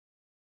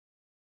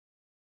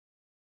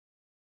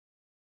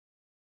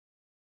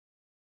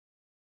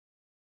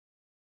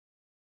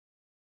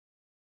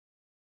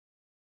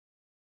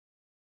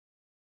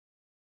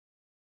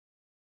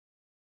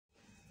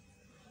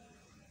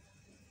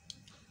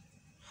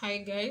Hi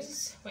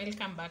guys,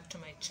 welcome back to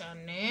my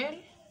channel,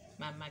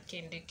 Mama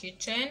Candy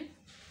Kitchen.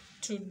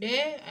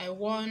 Today I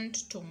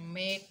want to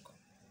make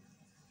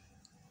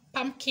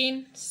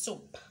pumpkin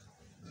soup.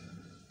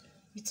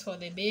 It's for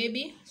the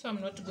baby, so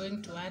I'm not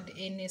going to add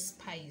any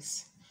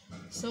spice.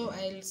 So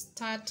I'll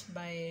start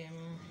by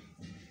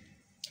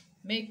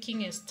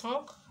making a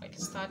stock. I'll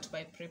start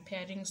by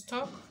preparing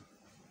stock,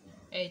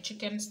 a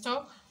chicken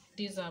stock.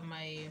 These are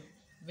my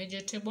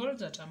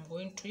vegetables that I'm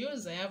going to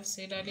use. I have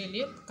celery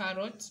leaf,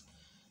 carrots,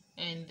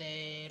 and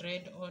the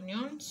red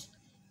onions,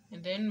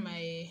 and then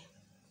my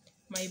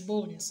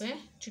bones,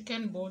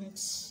 chicken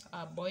bones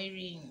are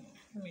boiling.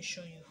 Let me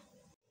show you.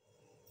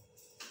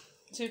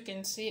 So you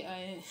can see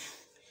I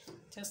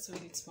just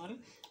really small,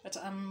 but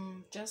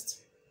I'm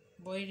just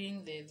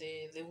boiling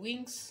the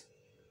wings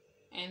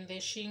and the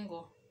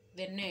shingo,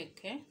 the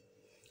neck.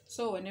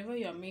 So whenever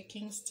you are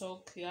making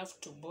stock, you have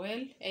to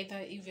boil. Either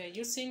if you are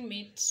using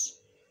meat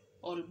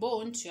or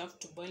bones, you have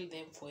to boil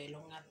them for a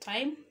longer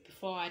time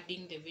before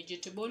adding the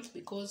vegetables,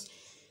 because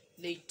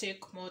they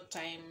take more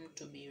time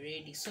to be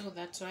ready. So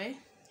that's why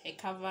I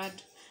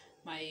covered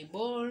my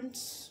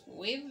bones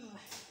with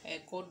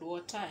cold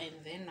water,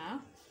 and then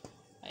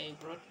I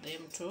brought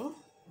them to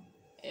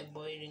a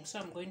boiling. So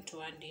I'm going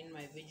to add in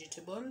my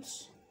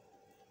vegetables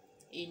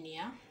in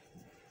here.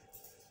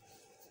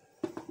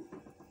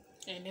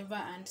 I never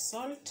add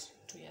salt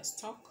to your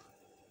stock.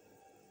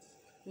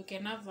 You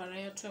can have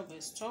variety of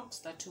stocks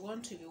that you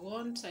want. If you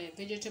want a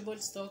vegetable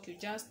stock, you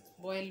just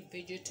boil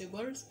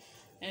vegetables.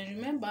 And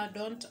remember,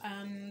 don't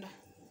add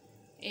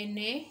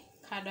any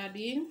colored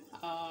in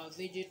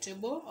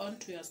vegetable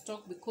onto your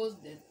stock, because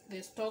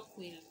the stock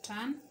will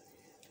turn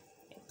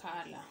a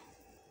color.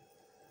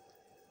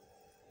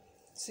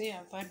 See,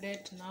 I've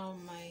added now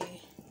my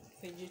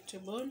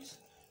vegetables.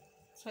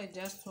 So I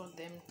just want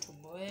them to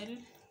boil.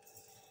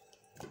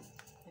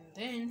 And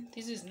then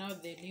this is now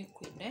the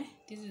liquid.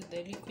 This is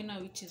the liquid now,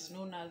 which is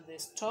known as the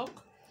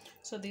stock.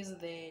 So this is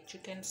the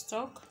chicken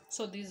stock.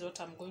 So this is what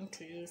I'm going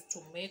to use to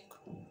make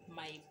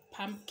my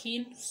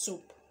pumpkin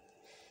soup.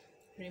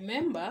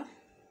 Remember,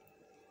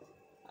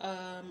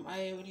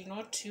 I will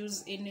not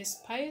use any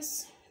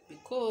spice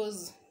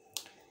because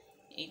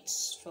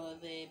it's for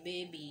the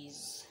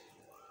babies.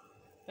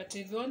 But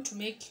if you want to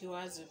make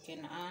yours, you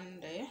can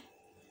add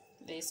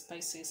the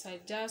spices. I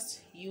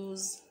just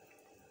use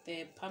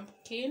the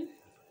pumpkin,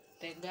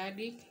 the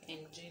garlic,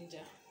 and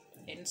ginger,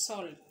 and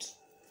salt.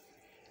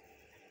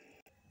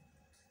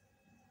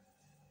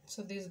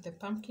 So this is the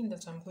pumpkin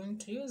that I'm going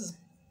to use,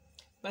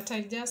 but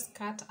I just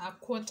cut a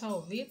quarter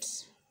of it.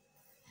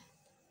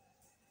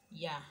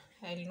 Yeah,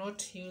 I'll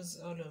not use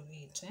all of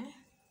it.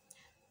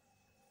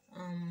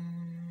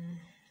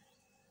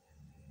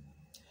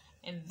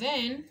 And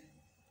then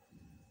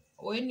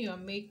when you are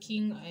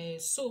making a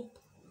soup,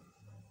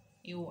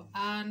 you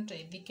add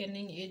a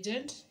thickening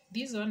agent.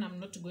 This one I'm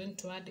not going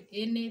to add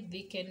any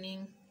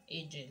thickening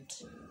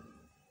agent.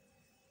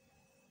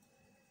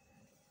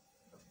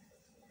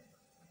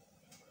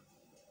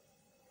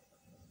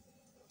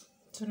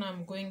 So now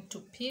I'm going to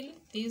peel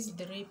these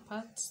three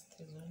parts,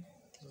 this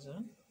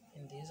one,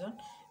 and this one.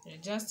 I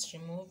just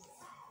remove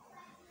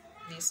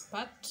this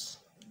part,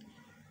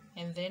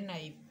 and then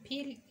I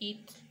peel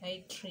it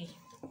lightly.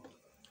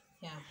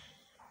 Yeah.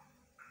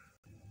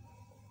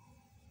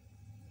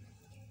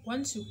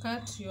 Once you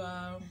cut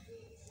your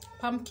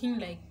pumpkin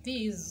like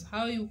this,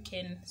 how you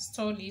can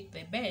store it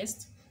the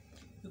best,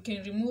 you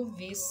can remove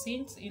these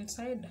seeds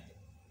inside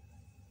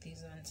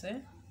these ones,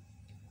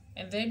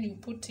 and then you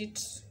put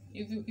it.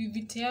 If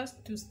it has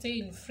to stay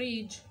in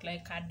fridge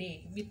like a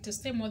day, if it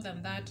stay more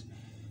than that,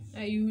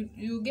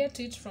 you get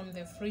it from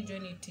the fridge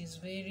when it is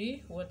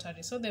very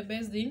watery. So the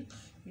best thing,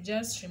 you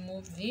just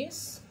remove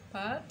this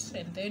part,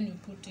 and then you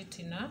put it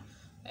in a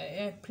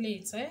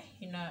plate,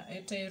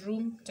 at a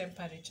room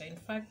temperature. In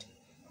fact,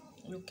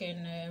 you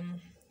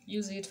can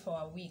use it for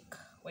a week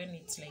when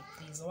it's like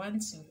this,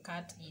 once you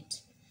cut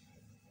it.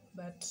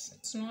 But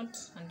it's not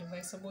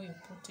advisable you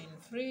put in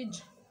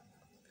fridge,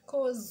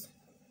 because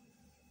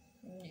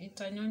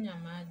itanyonya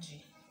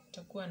maji,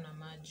 itakuwa na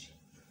maji.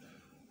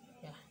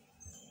 Yeah.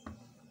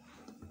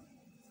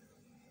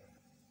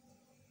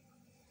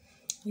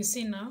 You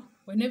see, now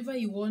whenever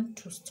you want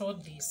to store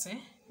this,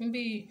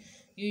 maybe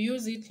you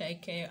use it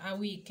like a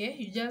week,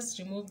 you just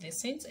remove the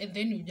seeds, and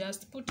then you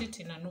just put it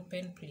in an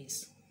open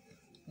place.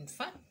 In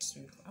fact,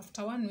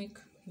 after 1 week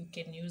you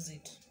can use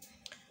it.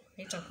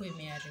 Itakuwa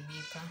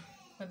imeharibika.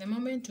 But the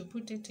moment you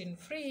put it in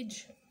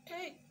fridge,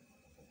 it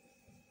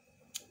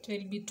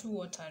will be too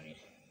watery.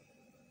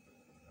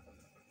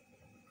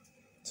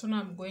 So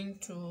now I'm going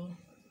to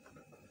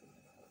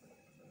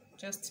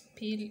just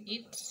peel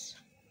it,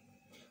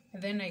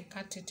 and then I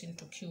cut it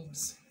into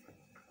cubes.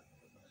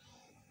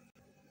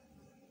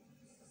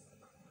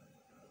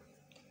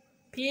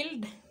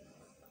 Peeled,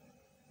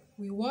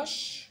 we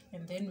wash,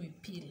 and then we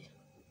peel.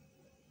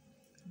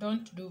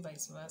 Don't do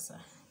vice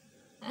versa.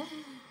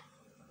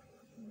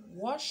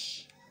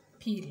 Wash,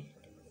 peel.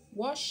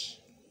 Wash,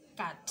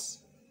 cut.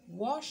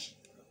 Wash,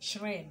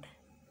 shred.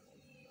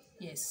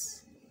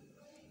 Yes.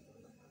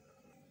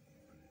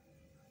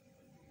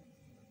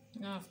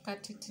 Now I've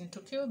cut it into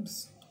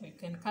cubes. We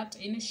can cut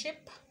any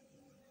shape.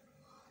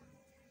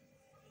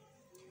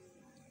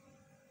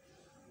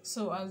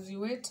 So as we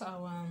wait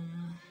our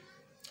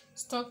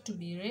stock to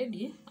be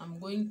ready, I'm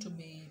going to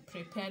be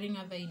preparing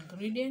other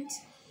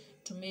ingredients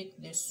to make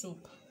the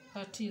soup.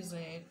 That is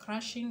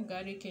crushing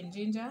garlic and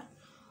ginger,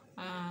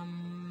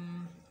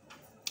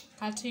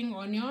 cutting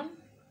onion.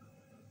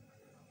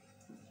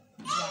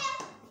 Yeah.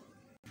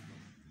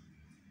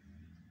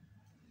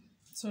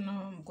 So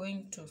now I'm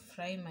going to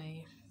fry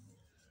my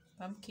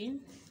pumpkin,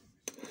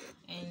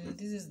 and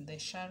this is the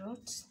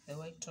carrots, the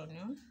white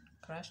onion,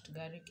 crushed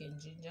garlic and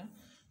ginger.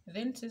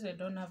 Then since I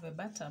don't have a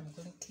butter, I'm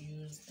going to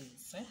use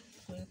this. I'm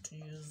going to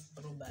use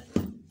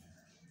blueband.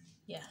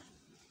 Yeah.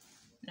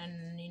 Na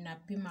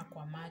ninapima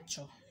kwa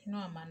macho. You know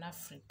I'm an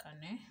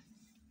African, eh?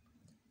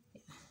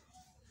 Yeah.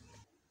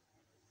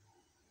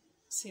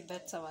 See,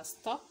 that's our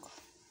stock.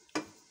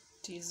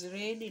 It is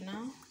ready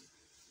now.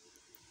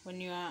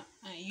 When you are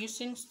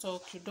using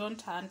stock, you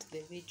don't hunt the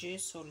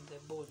veggies or the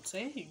bones,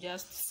 eh? You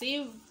just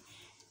sieve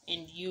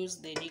and use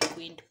the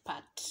liquid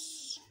part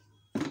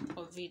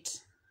of it.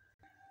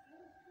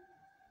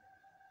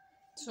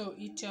 So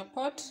eat your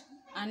pot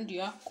and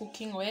your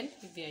cooking oil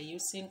if you are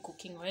using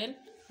cooking oil.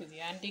 If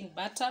you're adding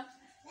butter,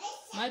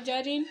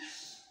 margarine,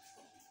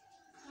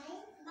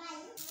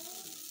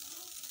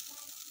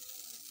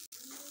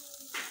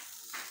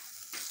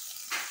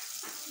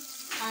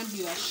 add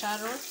your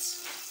carrots,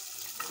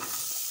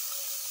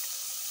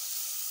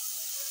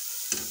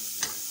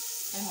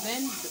 and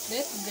then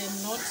let them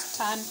not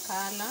turn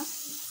color.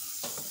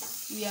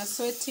 We are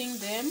sauteing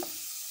them.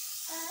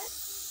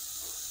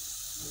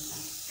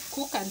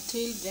 Cook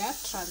until they are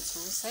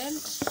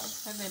translucent.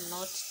 Let them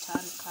not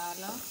turn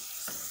color.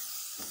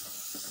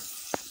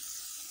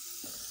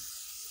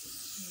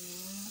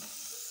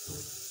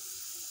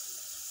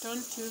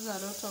 Don't use a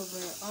lot of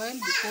oil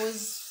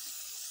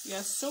because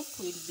your soup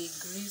will be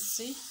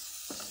greasy.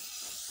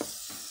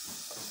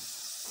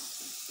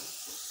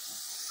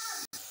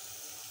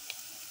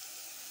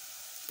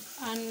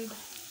 And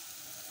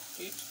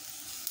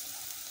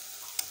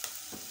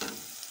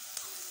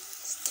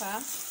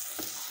stir.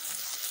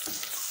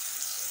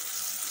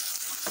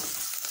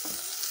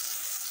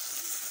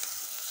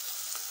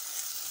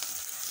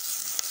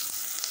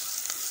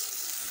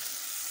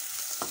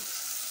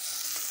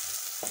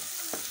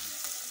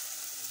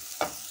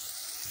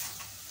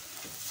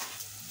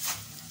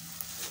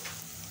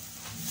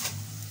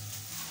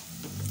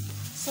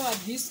 So at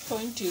this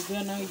point is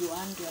where now you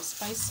add your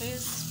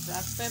spices,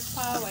 black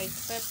pepper, white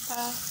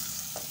pepper.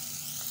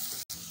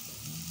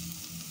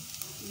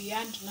 We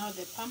add now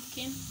the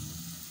pumpkin.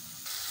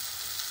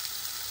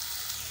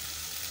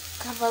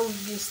 Cover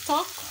with the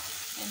stock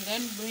and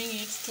then bring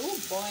it to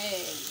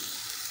boil.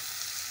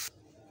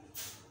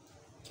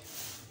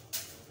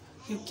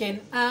 You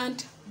can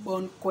add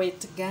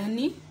bonquet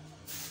gani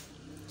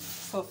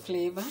for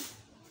flavor.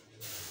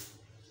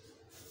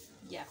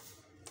 Yeah.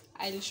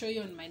 I'll show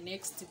you on my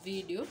next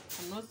video.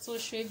 I'm not so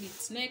sure if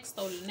it's next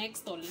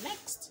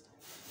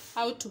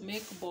how to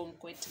make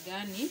bonquet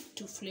gani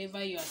to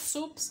flavor your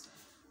soups,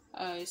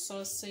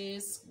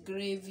 sauces,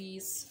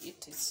 gravies,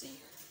 etc.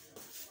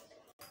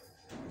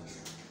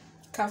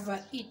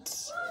 Cover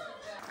it.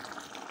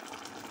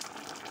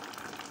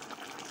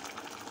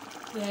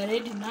 They are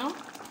ready now.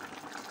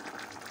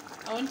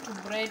 I want to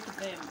bread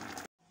them.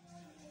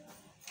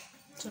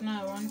 So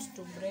now I want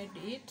to bread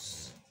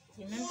it.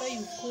 Remember,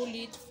 you cool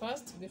it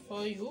first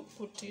before you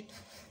put it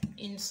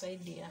inside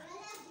here.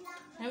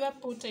 Never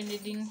put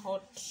anything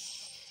hot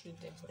with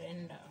the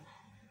blender.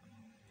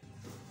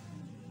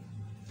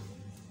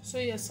 So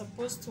you're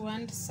supposed to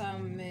want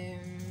some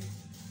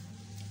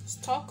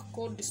stock,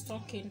 cold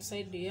stock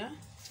inside here.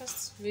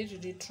 Just very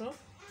little.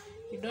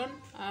 You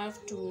don't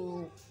have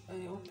to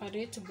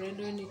operate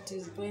blender when it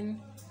is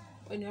when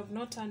you have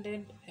not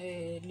added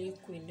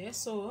liquid.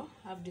 So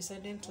I've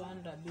decided to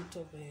add a bit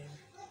of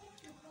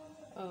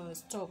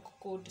stock,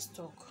 cold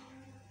stock.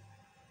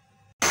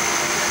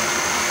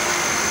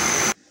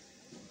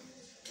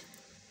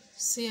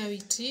 See how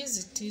it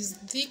is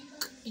thick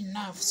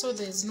enough, so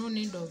there's no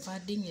need of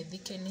adding a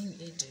thickening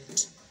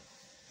agent.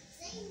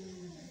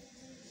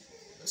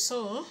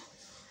 So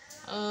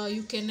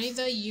you can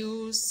either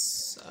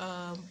use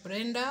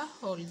blender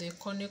or the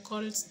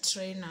conical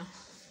strainer.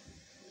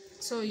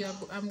 So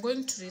I'm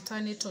going to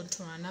return it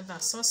onto another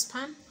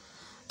saucepan.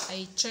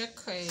 I check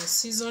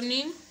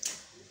seasoning,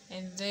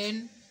 and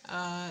then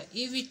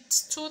if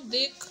it's too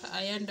thick,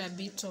 I add a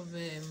bit of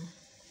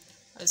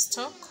a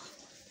stock,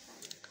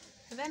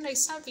 and then I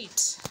serve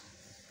it.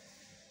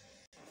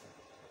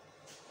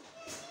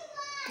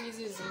 This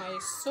is my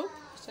soup.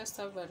 Just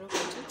have a look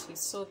at it.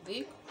 It's so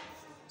thick.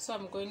 So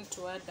I'm going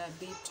to add a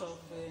bit of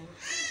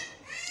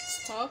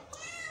stock,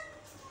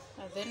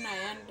 and then I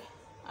add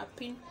a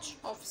pinch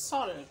of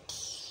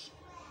salt.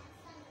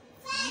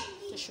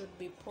 It should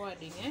be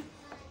pouring.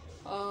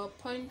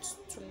 Point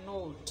to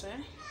note,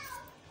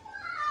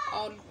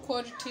 all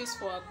qualities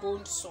for a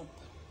bone soup.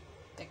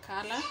 The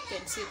color, you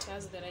can see it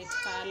has the right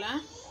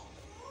color,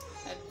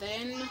 and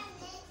then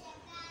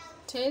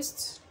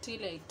taste.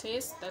 Till I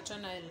taste that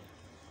one, I'll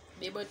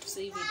be able to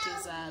say if it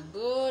is a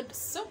good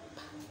soup.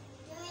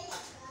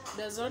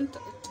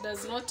 It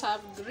does not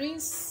have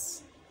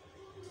grease.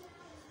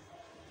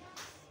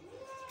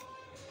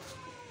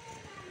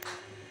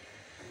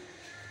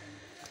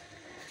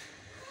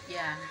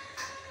 Yeah.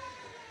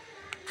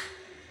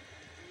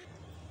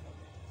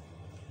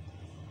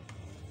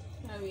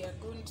 Now we are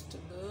going to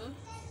go.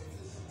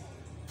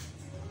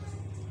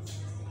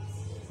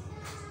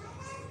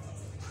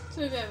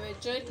 So if you have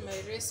enjoyed my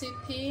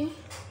recipe,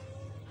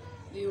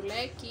 if you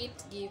like it,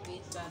 give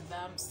it a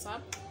thumbs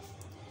up,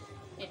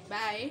 and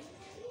bye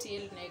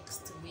till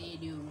next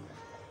video.